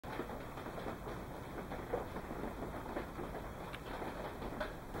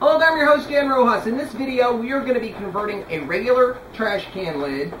Hello, I'm your host, Dan Rojas. In this video, we are going to be converting a regular trash can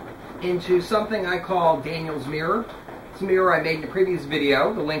lid into something I call Daniel's mirror. It's a mirror I made in a previous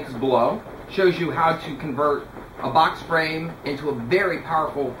video. The link is below. Shows you how to convert a box frame into a very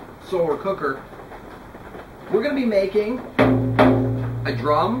powerful solar cooker. We're going to be making a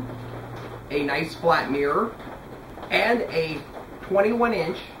drum, a nice flat mirror, and a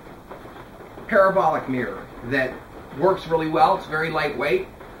 21-inch parabolic mirror that works really well. It's very lightweight.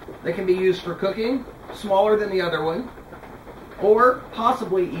 They can be used for cooking, smaller than the other one, or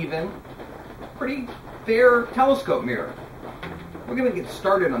possibly even pretty fair telescope mirror. We're going to get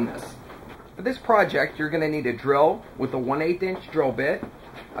started on this. For this project, you're going to need a drill with a 1/8 inch drill bit,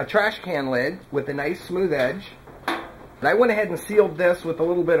 a trash can lid with a nice smooth edge. And I went ahead and sealed this with a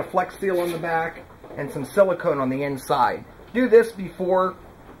little bit of Flex Seal on the back and some silicone on the inside. Do this before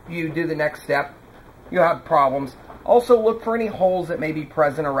you do the next step. You'll have problems. Also look for any holes that may be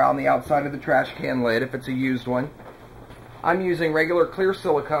present around the outside of the trash can lid if it's a used one. I'm using regular clear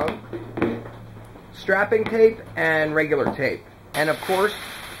silicone, strapping tape, and regular tape. And of course,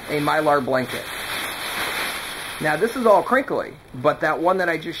 a Mylar blanket. Now this is all crinkly, but that one that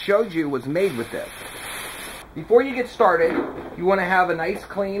I just showed you was made with this. Before you get started, you want to have a nice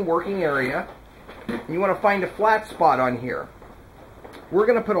clean working area. And you want to find a flat spot on here. We're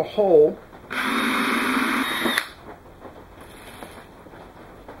going to put a hole.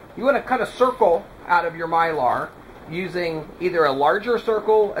 You want to cut a circle out of your Mylar using either a larger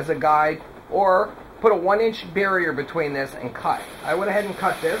circle as a guide or put a 1-inch barrier between this and cut. I went ahead and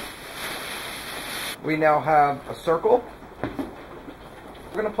cut this. We now have a circle.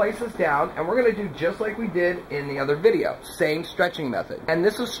 We're going to place this down and we're going to do just like we did in the other video. Same stretching method. And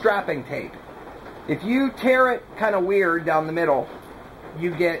this is strapping tape. If you tear it kind of weird down the middle,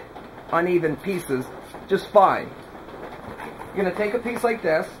 you get uneven pieces just fine. You're going to take a piece like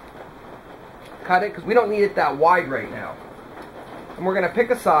this, cut it because we don't need it that wide right now. And we're going to pick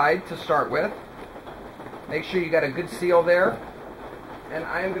a side to start with. Make sure you got a good seal there. And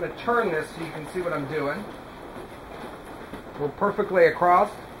I am going to turn this so you can see what I'm doing. We're perfectly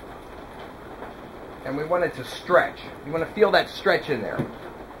across. And we want it to stretch. You want to feel that stretch in there.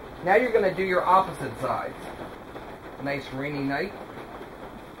 Now you're going to do your opposite sides. A nice rainy night.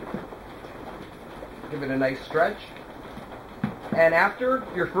 Give it a nice stretch. And after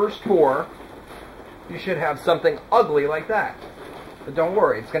your first pour, you should have something ugly like that. But don't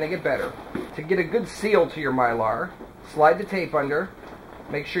worry, it's going to get better. To get a good seal to your Mylar, slide the tape under.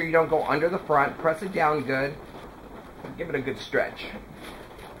 Make sure you don't go under the front. Press it down good. And give it a good stretch.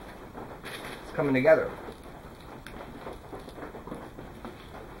 It's coming together.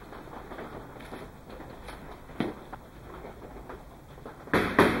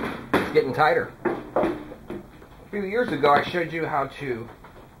 It's getting tighter. A few years ago, I showed you how to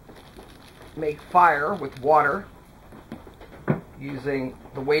make fire with water using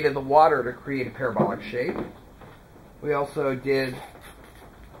the weight of the water to create a parabolic shape. We also did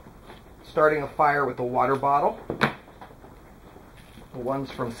starting a fire with a water bottle. The ones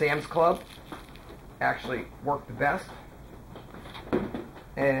from Sam's Club actually work the best.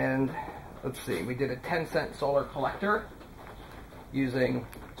 And let's see, we did a 10-cent solar collector using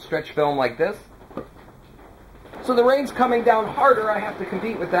stretch film like this. So the rain's coming down harder. I have to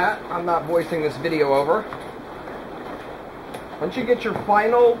compete with that. I'm not voicing this video over. Once you get your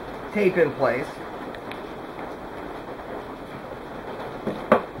final tape in place,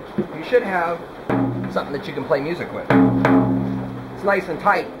 you should have something that you can play music with. It's nice and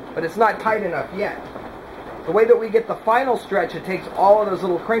tight, but it's not tight enough yet. The way that we get the final stretch, it takes all of those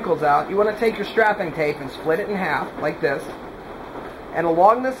little crinkles out. You want to take your strapping tape and split it in half, like this. And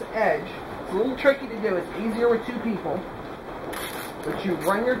along this edge, it's a little tricky to do. It's easier with two people. But you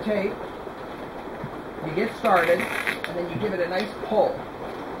run your tape, you get started, and then you give it a nice pull.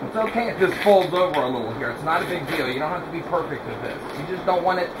 It's okay if this folds over a little here. It's not a big deal. You don't have to be perfect with this. You just don't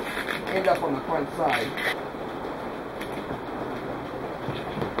want it to end up on the front side.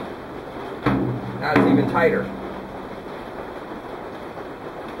 Now it's even tighter.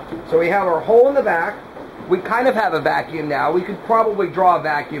 So we have our hole in the back. We kind of have a vacuum now. We could probably draw a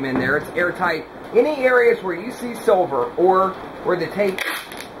vacuum in there. It's airtight. Any areas where you see silver or where the tape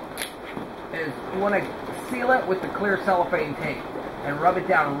is, you want to seal it with the clear cellophane tape and rub it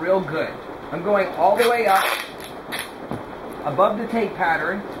down real good. I'm going all the way up above the tape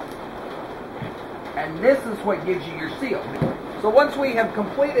pattern, and this is what gives you your seal. So once we have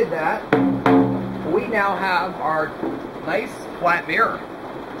completed that, we now have our nice flat mirror.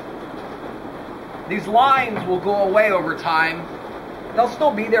 These lines will go away over time. They'll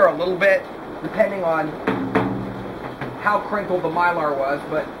still be there a little bit, depending on how crinkled the Mylar was,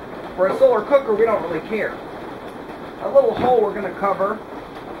 but For a solar cooker, we don't really care. A little hole we're going to cover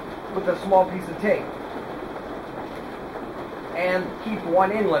with a small piece of tape. And keep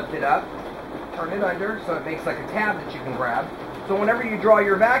one end lifted up. Turn it under so it makes like a tab that you can grab. So whenever you draw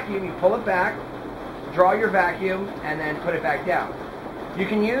your vacuum, you pull it back, draw your vacuum, and then put it back down. You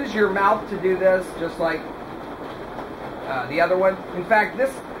can use your mouth to do this just like the other one. In fact,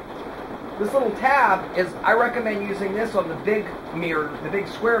 this little tab is, I recommend using this on the big mirror, the big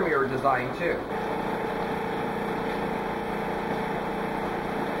square mirror design too.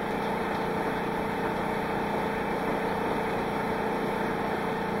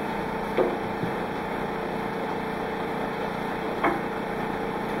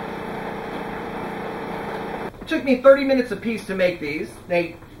 It took me 30 minutes apiece to make these.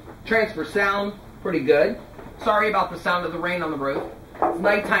 They transfer sound pretty good. Sorry about the sound of the rain on the roof. It's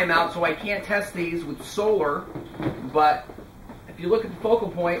nighttime out, so I can't test these with solar, but if you look at the focal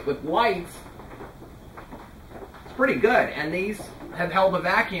point with lights, it's pretty good. And these have held a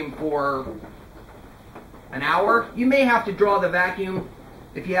vacuum for an hour. You may have to draw the vacuum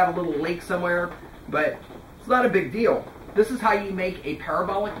if you have a little leak somewhere, but it's not a big deal. This is how you make a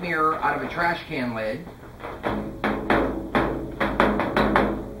parabolic mirror out of a trash can lid,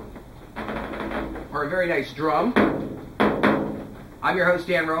 or a very nice drum. I'm your host,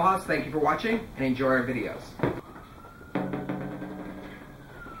 Dan Rojas. Thank you for watching, and enjoy our videos.